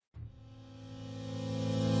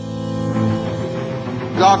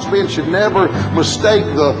God's men should never mistake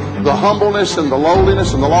the humbleness and the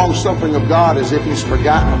lowliness and the long-suffering of God as if He's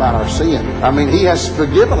forgotten about our sin. I mean, He has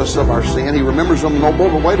forgiven us of our sin. He remembers them no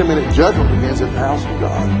more. But wait a minute, judgment begins at the house of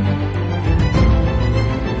God.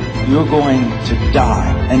 You're going to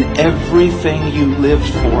die, and everything you lived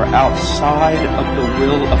for outside of the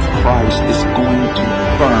will of Christ is going to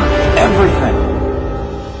burn. Everything.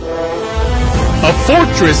 A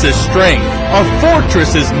fortress is strength. A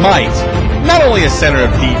fortress is might. Not only a center of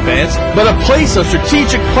defense, but a place of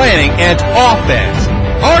strategic planning and offense.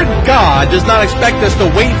 Our God does not expect us to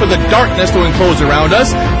wait for the darkness to enclose around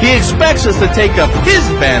us. He expects us to take up His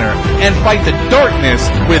banner and fight the darkness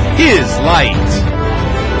with His light.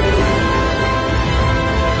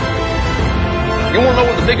 You want to know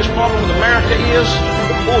what the biggest problem with America is?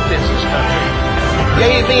 The pulpits in this country.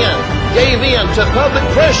 Gave in to public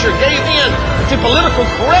pressure, gave in to political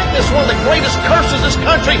correctness. One of the greatest curses this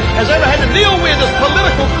country has ever had to deal with is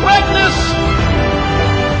political correctness.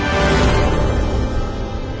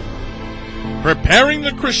 Preparing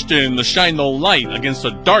the Christian to shine the light against the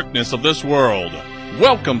darkness of this world.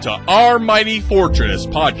 Welcome to Our Mighty Fortress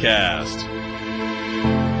podcast.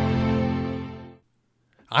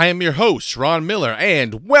 I am your host, Ron Miller,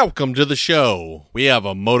 and welcome to the show. We have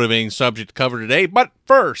a motivating subject to cover today, but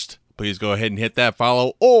first, please go ahead and hit that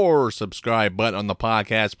follow or subscribe button on the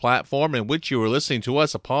podcast platform in which you are listening to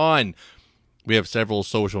us upon. We have several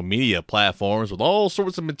social media platforms with all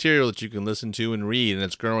sorts of material that you can listen to and read, and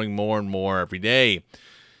it's growing more and more every day.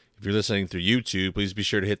 If you're listening through YouTube, please be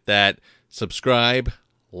sure to hit that subscribe,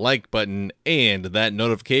 like button, and that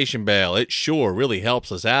notification bell. It sure really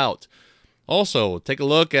helps us out. Also, take a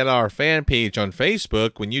look at our fan page on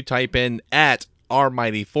Facebook when you type in at Our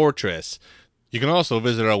Mighty Fortress. You can also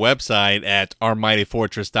visit our website at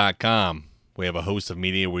ourmightyfortress.com. We have a host of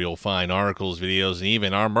media where you'll find articles, videos, and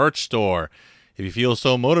even our merch store. If you feel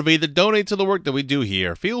so motivated to donate to the work that we do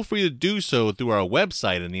here, feel free to do so through our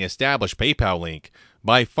website and the established PayPal link.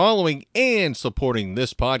 By following and supporting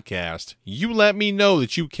this podcast, you let me know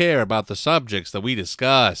that you care about the subjects that we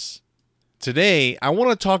discuss. Today, I want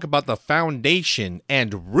to talk about the foundation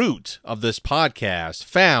and root of this podcast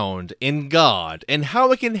found in God and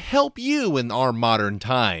how it can help you in our modern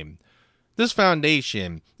time. This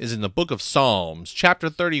foundation is in the book of Psalms, chapter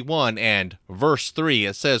 31 and verse 3.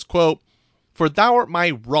 It says, quote, "For thou art my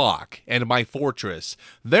rock and my fortress.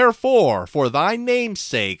 Therefore, for thy name's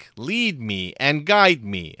sake, lead me and guide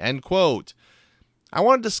me." End quote. I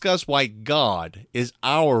want to discuss why God is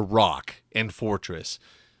our rock and fortress.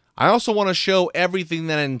 I also want to show everything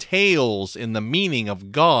that entails in the meaning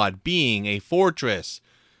of God being a fortress.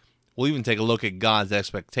 We'll even take a look at God's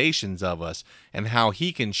expectations of us and how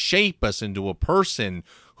He can shape us into a person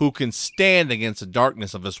who can stand against the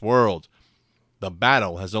darkness of this world. The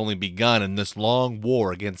battle has only begun in this long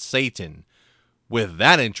war against Satan. With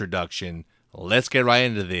that introduction, let's get right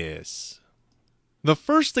into this. The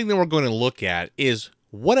first thing that we're going to look at is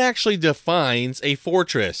what actually defines a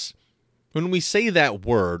fortress. When we say that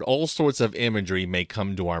word, all sorts of imagery may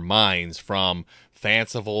come to our minds, from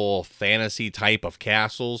fanciful fantasy type of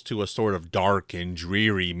castles to a sort of dark and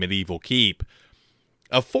dreary medieval keep.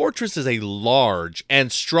 A fortress is a large and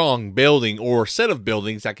strong building or set of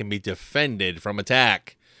buildings that can be defended from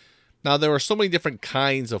attack. Now, there are so many different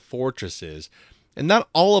kinds of fortresses, and not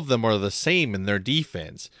all of them are the same in their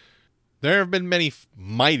defense. There have been many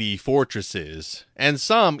mighty fortresses, and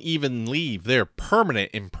some even leave their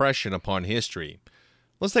permanent impression upon history.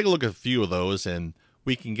 Let's take a look at a few of those, and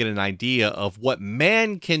we can get an idea of what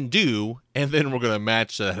man can do, and then we're going to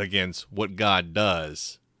match that against what God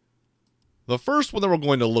does. The first one that we're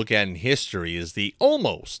going to look at in history is the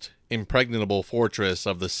almost impregnable fortress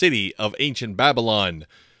of the city of ancient Babylon.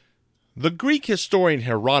 The Greek historian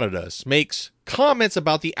Herodotus makes comments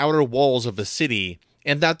about the outer walls of the city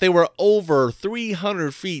and that they were over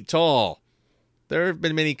 300 feet tall. There have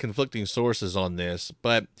been many conflicting sources on this,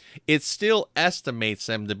 but it still estimates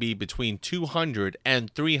them to be between 200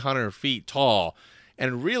 and 300 feet tall.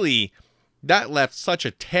 And really, that left such a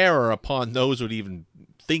terror upon those who would even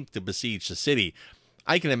think to besiege the city.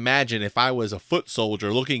 I can imagine if I was a foot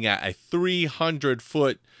soldier looking at a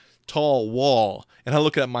 300-foot tall wall, and I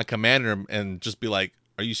look at my commander and just be like,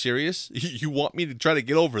 "Are you serious? You want me to try to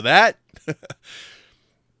get over that?"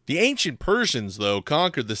 The ancient Persians, though,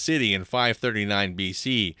 conquered the city in 539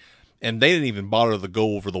 BC, and they didn't even bother to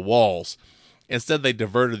go over the walls. Instead, they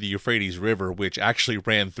diverted the Euphrates River, which actually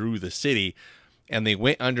ran through the city, and they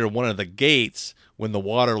went under one of the gates when the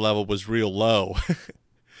water level was real low.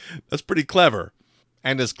 That's pretty clever.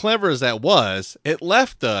 And as clever as that was, it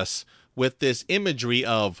left us with this imagery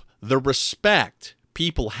of the respect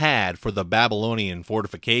people had for the Babylonian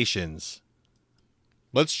fortifications.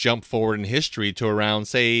 Let's jump forward in history to around,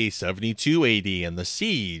 say, 72 AD and the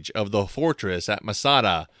siege of the fortress at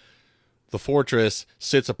Masada. The fortress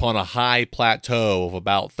sits upon a high plateau of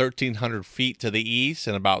about 1,300 feet to the east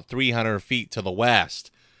and about 300 feet to the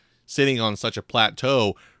west. Sitting on such a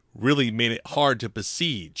plateau really made it hard to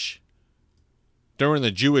besiege. During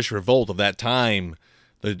the Jewish revolt of that time,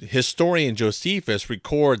 the historian Josephus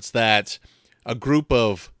records that a group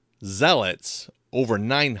of zealots, over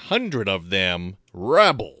 900 of them,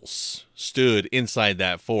 rebels, stood inside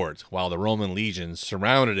that fort while the Roman legions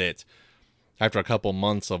surrounded it. After a couple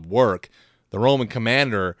months of work, the Roman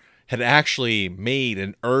commander had actually made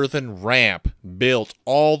an earthen ramp built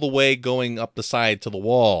all the way going up the side to the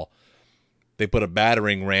wall. They put a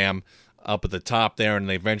battering ram up at the top there, and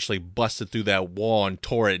they eventually busted through that wall and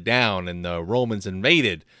tore it down, and the Romans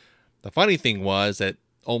invaded. The funny thing was that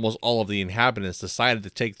almost all of the inhabitants decided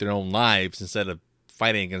to take their own lives instead of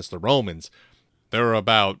fighting against the Romans. There were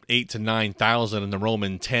about 8,000 to 9,000 in the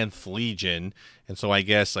Roman 10th Legion, and so I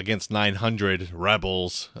guess against 900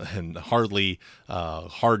 rebels and hardly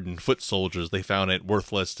hardened foot soldiers, they found it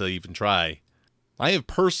worthless to even try. I have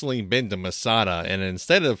personally been to Masada, and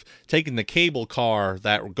instead of taking the cable car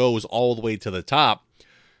that goes all the way to the top,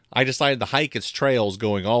 I decided to hike its trails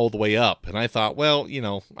going all the way up. And I thought, well,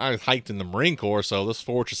 I hiked in the Marine Corps, so this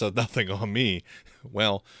fortress has nothing on me.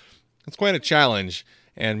 Well, it's quite a challenge,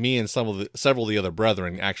 and me and several of the other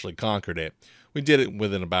brethren actually conquered it. We did it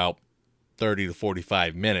within about 30 to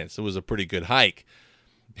 45 minutes. It was a pretty good hike.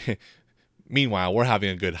 Meanwhile, we're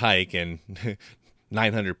having a good hike, and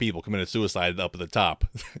 900 people committed suicide up at the top.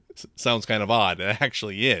 Sounds kind of odd. It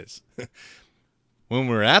actually is. When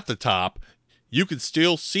we were at the top, you could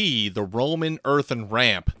still see the Roman earthen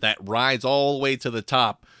ramp that rides all the way to the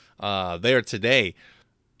top there today.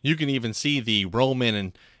 You can even see the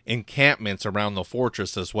Roman encampments around the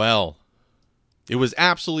fortress as well. It was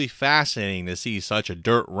absolutely fascinating to see such a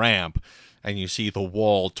dirt ramp, and you see the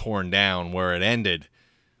wall torn down where it ended.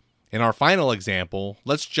 In our final example,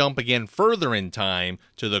 let's jump again further in time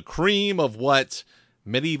to the cream of what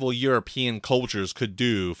medieval European cultures could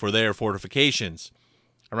do for their fortifications.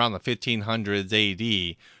 Around the 1500s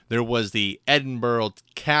AD, there was the Edinburgh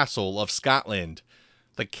Castle of Scotland.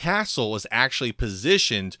 The castle is actually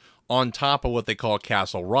positioned on top of what they call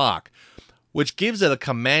Castle Rock, which gives it a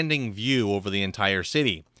commanding view over the entire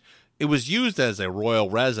city. It was used as a royal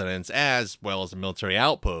residence as well as a military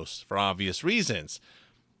outpost for obvious reasons.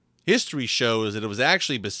 History shows that it was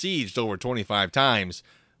actually besieged over 25 times,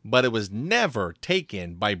 but it was never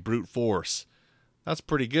taken by brute force. That's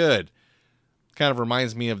pretty good. Kind of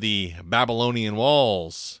reminds me of the Babylonian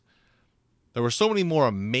walls. There were so many more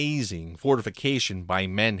amazing fortifications by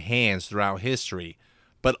men's hands throughout history,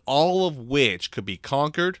 but all of which could be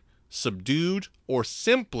conquered, subdued, or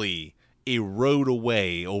simply erode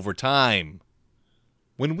away over time.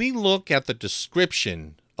 When we look at the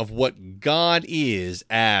description of what God is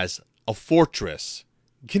as a fortress,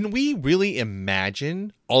 can we really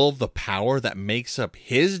imagine all of the power that makes up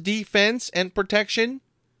His defense and protection?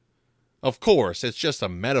 Of course, it's just a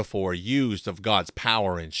metaphor used of God's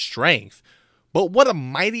power and strength, but what a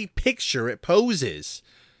mighty picture it poses.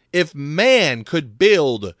 If man could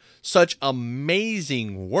build such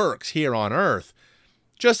amazing works here on earth,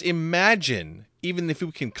 just imagine, even if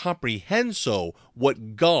we can comprehend so,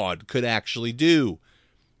 what God could actually do.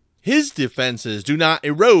 His defenses do not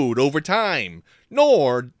erode over time,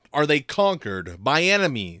 nor are they conquered by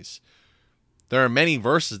enemies. There are many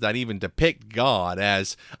verses that even depict God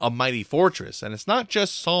as a mighty fortress, and it's not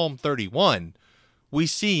just Psalm 31. We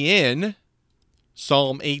see in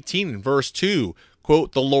Psalm 18 and verse 2,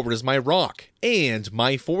 quote, "The Lord is my rock, and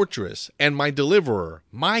my fortress, and my deliverer,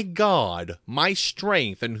 my God, my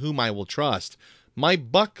strength, in whom I will trust, my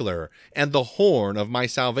buckler, and the horn of my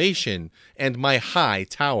salvation, and my high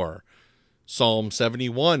tower." Psalm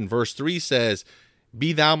 71 verse 3 says,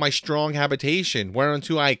 "Be thou my strong habitation,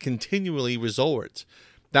 whereunto I continually resort.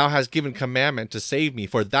 Thou hast given commandment to save me,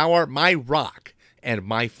 for thou art my rock and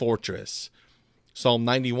my fortress." Psalm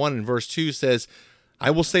 91 and verse 2 says,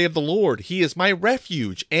 "I will say of the Lord, He is my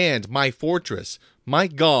refuge and my fortress, my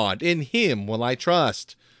God, in Him will I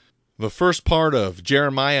trust." The first part of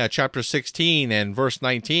Jeremiah chapter 16 and verse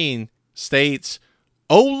 19 states,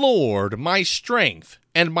 "O Lord, my strength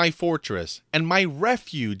and my fortress, and my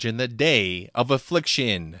refuge in the day of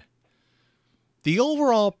affliction." The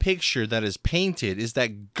overall picture that is painted is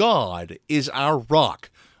that God is our rock,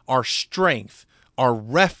 our strength, our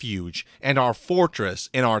refuge, and our fortress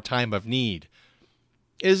in our time of need.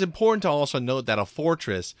 It is important to also note that a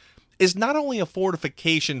fortress is not only a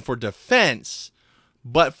fortification for defense,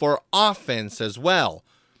 but for offense as well.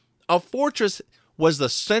 A fortress was the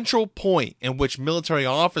central point in which military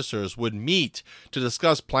officers would meet to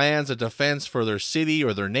discuss plans of defense for their city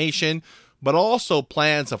or their nation, but also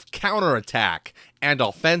plans of counterattack and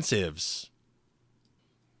offensives.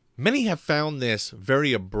 Many have found this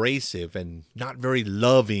very abrasive and not very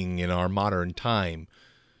loving in our modern time.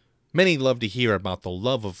 Many love to hear about the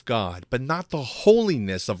love of God, but not the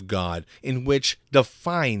holiness of God in which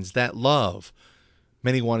defines that love.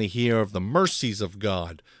 Many want to hear of the mercies of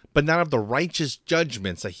God, but not of the righteous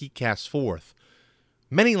judgments that he casts forth.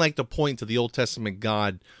 Many like to point to the Old Testament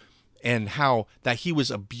God and how that he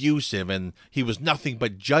was abusive and he was nothing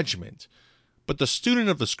but judgment. But the student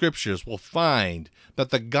of the Scriptures will find that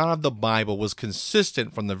the God of the Bible was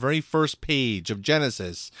consistent from the very first page of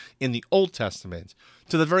Genesis in the Old Testament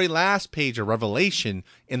to the very last page of Revelation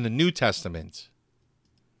in the New Testament.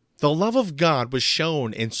 The love of God was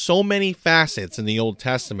shown in so many facets in the Old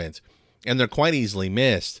Testament, and they're quite easily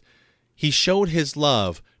missed. He showed his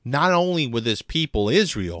love not only with his people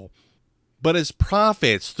Israel, but his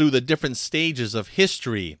prophets through the different stages of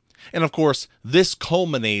history. And of course, this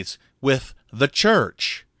culminates with the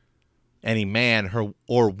church. Any man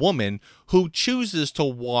or woman who chooses to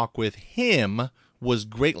walk with him was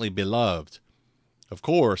greatly beloved. Of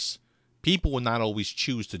course, people will not always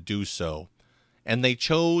choose to do so, and they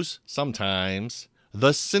chose, sometimes,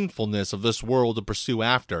 the sinfulness of this world to pursue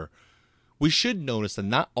after. We should notice that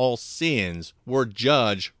not all sins were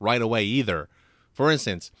judged right away either. For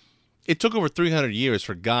instance, it took over 300 years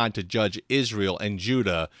for God to judge Israel and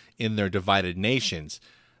Judah in their divided nations.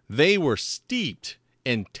 They were steeped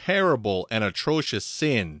in terrible and atrocious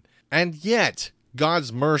sin, and yet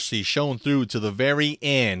God's mercy shone through to the very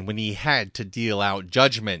end when he had to deal out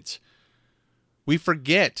judgment. We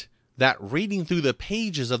forget that reading through the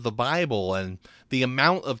pages of the Bible and the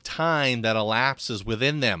amount of time that elapses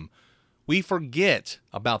within them, we forget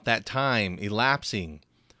about that time elapsing.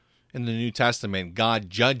 In the New Testament, God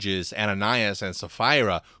judges Ananias and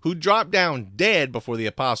Sapphira, who dropped down dead before the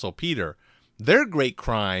Apostle Peter. Their great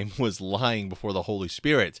crime was lying before the Holy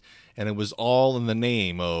Spirit, and it was all in the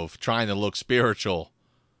name of trying to look spiritual.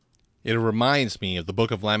 It reminds me of the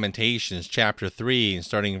book of Lamentations, chapter 3, and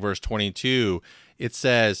starting in verse 22. It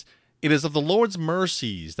says, "It is of the Lord's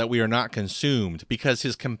mercies that we are not consumed, because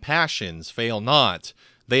his compassions fail not.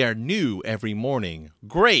 They are new every morning.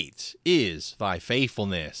 Great is thy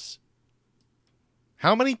faithfulness."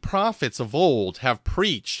 How many prophets of old have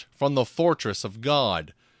preached from the fortress of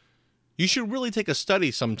God? You should really take a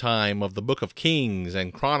study sometime of the book of Kings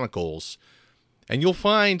and Chronicles, and you'll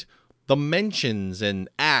find the mentions and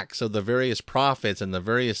acts of the various prophets and the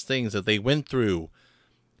various things that they went through.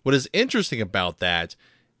 What is interesting about that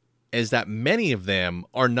is that many of them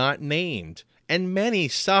are not named, and many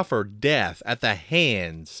suffer death at the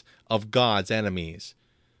hands of God's enemies.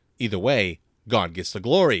 Either way, God gets the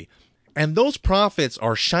glory. And those prophets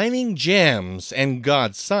are shining gems in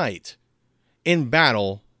God's sight. In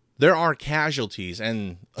battle, there are casualties,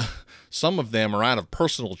 and some of them are out of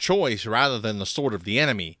personal choice rather than the sword of the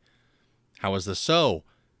enemy. How is this so?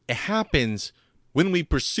 It happens when we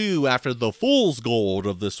pursue after the fool's gold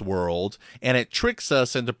of this world, and it tricks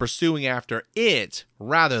us into pursuing after it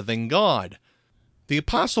rather than God. The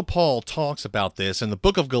Apostle Paul talks about this in the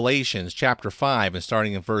book of Galatians, chapter 5, and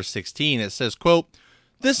starting in verse 16, it says, quote,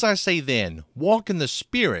 "This I say then, walk in the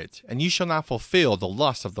Spirit, and you shall not fulfill the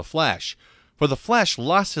lust of the flesh. For the flesh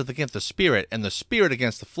lusteth against the Spirit, and the Spirit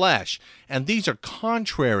against the flesh. And these are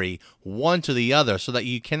contrary one to the other, so that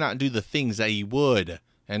you cannot do the things that ye would."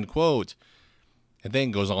 End quote. It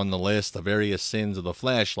then goes on the list of various sins of the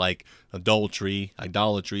flesh, like adultery,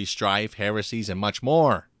 idolatry, strife, heresies, and much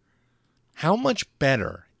more. How much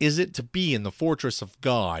better is it to be in the fortress of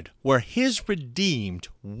God, where his redeemed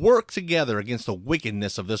work together against the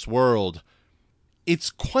wickedness of this world? It's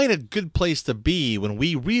quite a good place to be when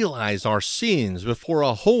we realize our sins before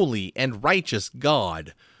a holy and righteous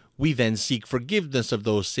God. We then seek forgiveness of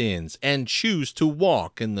those sins and choose to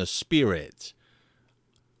walk in the Spirit.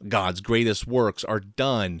 God's greatest works are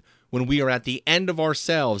done when we are at the end of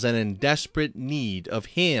ourselves and in desperate need of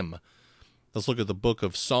him. Let's look at the book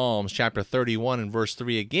of Psalms, chapter 31 and verse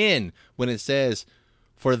 3 again, when it says,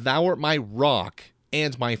 "For thou art my rock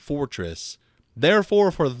and my fortress.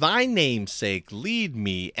 Therefore for thy name's sake lead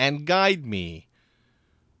me and guide me."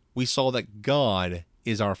 We saw that God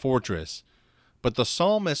is our fortress, but the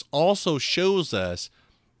psalmist also shows us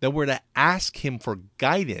that we're to ask him for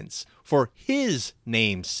guidance for his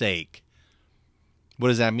name's sake. What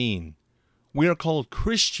does that mean? We are called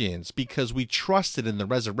Christians because we trusted in the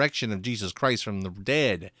resurrection of Jesus Christ from the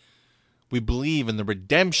dead. We believe in the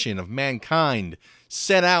redemption of mankind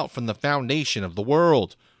set out from the foundation of the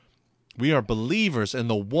world. We are believers in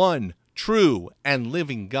the one true and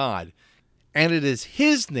living God, and it is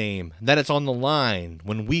His name that is on the line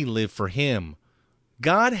when we live for Him.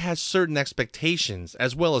 God has certain expectations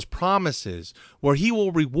as well as promises where He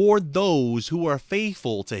will reward those who are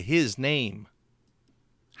faithful to His name.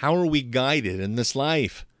 How are we guided in this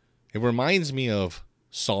life? It reminds me of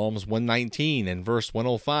Psalms 119 and verse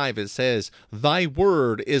 105. It says, "Thy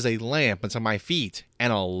word is a lamp unto my feet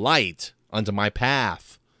and a light unto my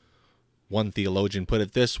path." One theologian put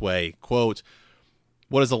it this way, quote,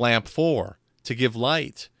 "What is a lamp for? To give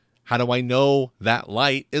light. How do I know that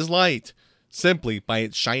light is light? Simply by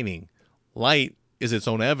its shining. Light is its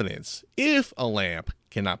own evidence. If a lamp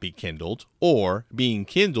cannot be kindled, or, being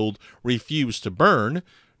kindled, refuse to burn,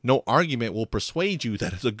 no argument will persuade you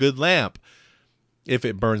that it's a good lamp. If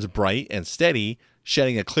it burns bright and steady,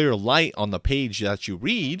 shedding a clear light on the page that you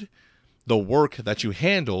read, the work that you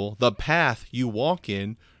handle, the path you walk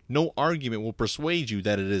in, no argument will persuade you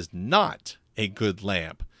that it is not a good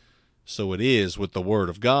lamp. So it is with the Word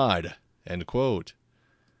of God." End quote.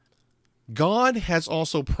 God has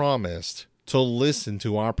also promised to listen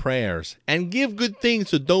to our prayers and give good things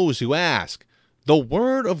to those who ask. The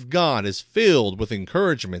Word of God is filled with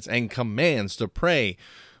encouragements and commands to pray,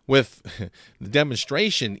 with the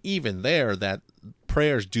demonstration even there that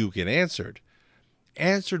prayers do get answered.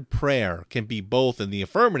 Answered prayer can be both in the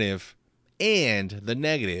affirmative and the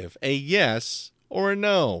negative, a yes or a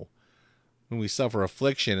no. When we suffer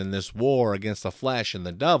affliction in this war against the flesh and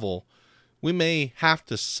the devil, we may have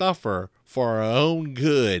to suffer for our own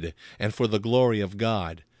good and for the glory of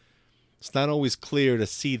God. It's not always clear to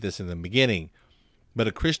see this in the beginning, but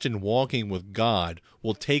a Christian walking with God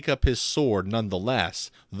will take up his sword nonetheless,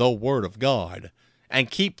 the Word of God, and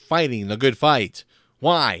keep fighting the good fight.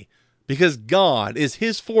 Why? Because God is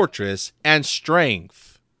his fortress and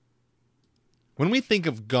strength. When we think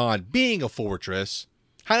of God being a fortress,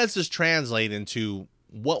 how does this translate into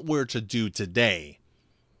what we're to do today?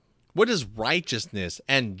 What does righteousness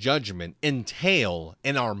and judgment entail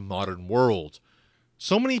in our modern world?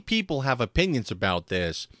 So many people have opinions about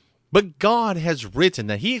this, but God has written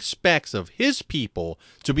that He expects of His people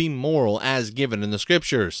to be moral as given in the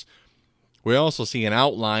Scriptures. We also see an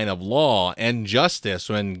outline of law and justice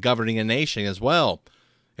when governing a nation as well.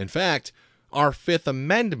 In fact, our Fifth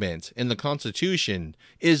Amendment in the Constitution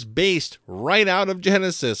is based right out of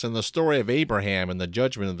Genesis and the story of Abraham and the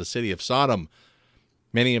judgment of the city of Sodom.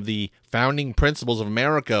 Many of the founding principles of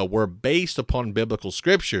America were based upon biblical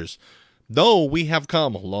scriptures, though we have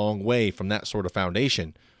come a long way from that sort of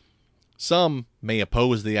foundation. Some may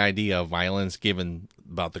oppose the idea of violence given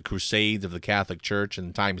about the Crusades of the Catholic Church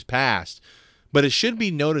in times past, but it should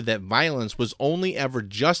be noted that violence was only ever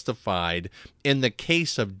justified in the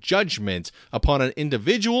case of judgment upon an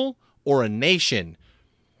individual or a nation.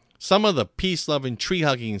 Some of the peace-loving,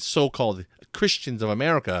 tree-hugging so-called Christians of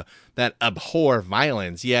America that abhor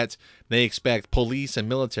violence, yet they expect police and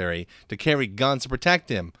military to carry guns to protect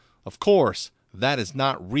them. Of course, that is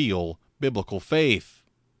not real biblical faith.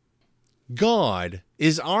 God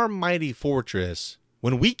is our mighty fortress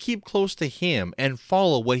when we keep close to Him and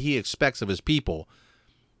follow what He expects of His people.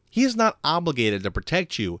 He is not obligated to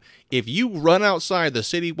protect you if you run outside the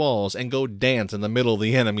city walls and go dance in the middle of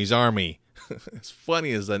the enemy's army. As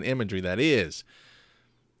funny as an imagery that is.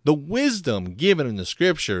 The wisdom given in the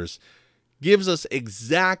Scriptures gives us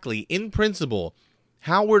exactly, in principle,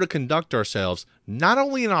 how we're to conduct ourselves, not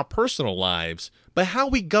only in our personal lives, but how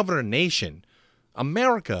we govern a nation.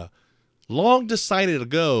 America long decided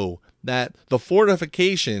ago that the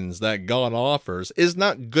fortifications that God offers is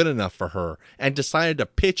not good enough for her, and decided to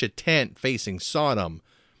pitch a tent facing Sodom.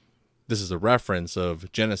 This is a reference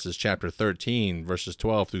of Genesis chapter 13, verses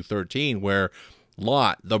 12 through 13, where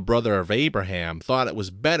Lot, the brother of Abraham, thought it was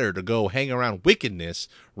better to go hang around wickedness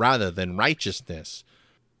rather than righteousness.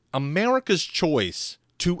 America's choice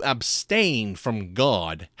to abstain from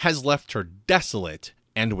God has left her desolate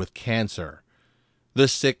and with cancer.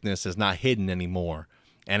 This sickness is not hidden anymore,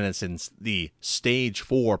 and it's in the stage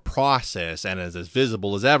 4 process and is as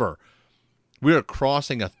visible as ever. We are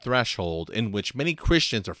crossing a threshold in which many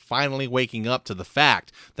Christians are finally waking up to the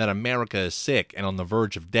fact that America is sick and on the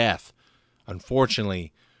verge of death.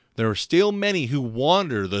 Unfortunately, there are still many who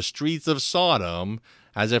wander the streets of Sodom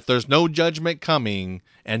as if there's no judgment coming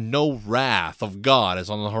and no wrath of God is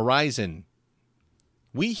on the horizon.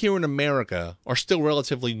 We here in America are still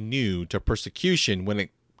relatively new to persecution when it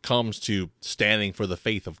comes to standing for the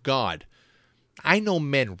faith of God. I know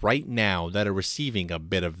men right now that are receiving a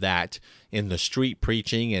bit of that in the street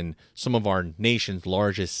preaching in some of our nation's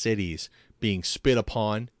largest cities, being spit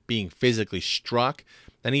upon, being physically struck,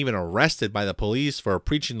 and even arrested by the police for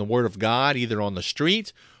preaching the word of God either on the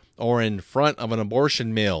street or in front of an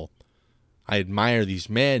abortion mill. I admire these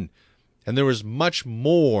men, and there is much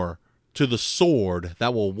more to the sword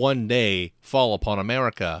that will one day fall upon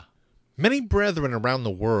America. Many brethren around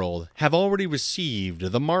the world have already received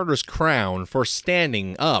the martyr's crown for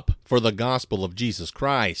standing up for the gospel of Jesus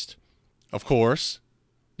Christ. Of course,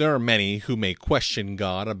 there are many who may question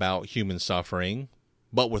God about human suffering,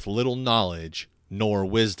 but with little knowledge nor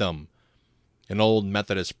wisdom. An old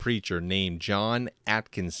Methodist preacher named John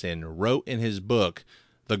Atkinson wrote in his book,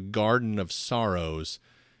 The Garden of Sorrows,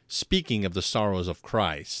 speaking of the sorrows of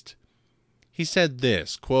Christ. He said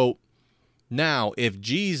this, quote, "Now, if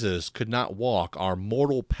Jesus could not walk our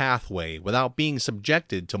mortal pathway without being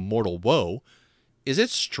subjected to mortal woe, is it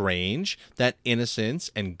strange that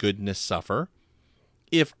innocence and goodness suffer?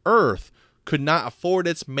 If earth could not afford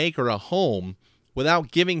its Maker a home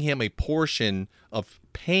without giving him a portion of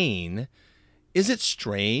pain, is it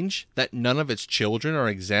strange that none of its children are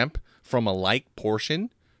exempt from a like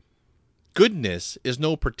portion? Goodness is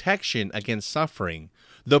no protection against suffering.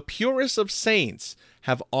 The purest of saints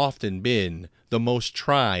have often been the most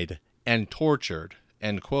tried and tortured."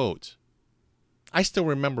 End quote. I still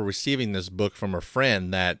remember receiving this book from a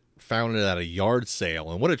friend that found it at a yard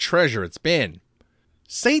sale, and what a treasure it's been.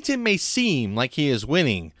 Satan may seem like he is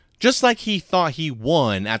winning, just like he thought he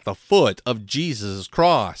won at the foot of Jesus'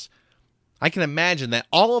 cross. I can imagine that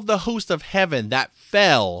all of the host of heaven that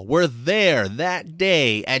fell were there that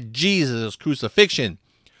day at Jesus' crucifixion.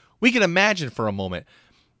 We can imagine for a moment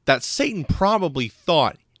that Satan probably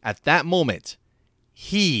thought at that moment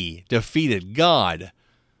he defeated God.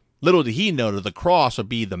 Little did he know that the cross would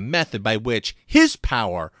be the method by which his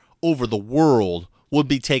power over the world would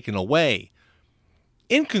be taken away.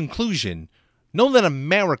 In conclusion, know that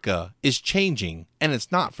America is changing, and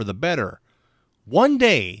it's not for the better. One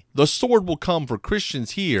day, the sword will come for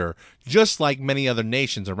Christians here, just like many other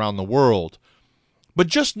nations around the world. But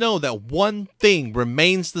just know that one thing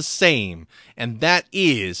remains the same, and that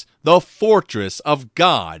is the fortress of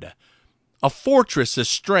God. A fortress is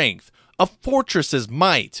strength. A fortress is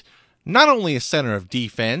might. Not only a center of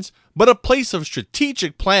defense, but a place of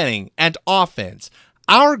strategic planning and offense.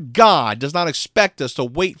 Our God does not expect us to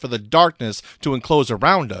wait for the darkness to enclose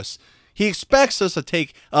around us. He expects us to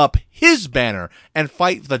take up His banner and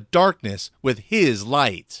fight the darkness with His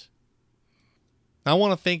light. I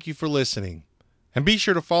want to thank you for listening. And be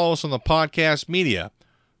sure to follow us on the podcast media.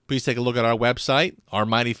 Please take a look at our website,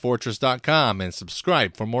 ourmightyfortress.com, and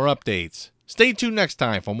subscribe for more updates. Stay tuned next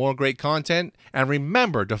time for more great content, and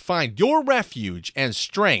remember to find your refuge and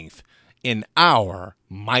strength in our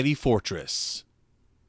mighty fortress.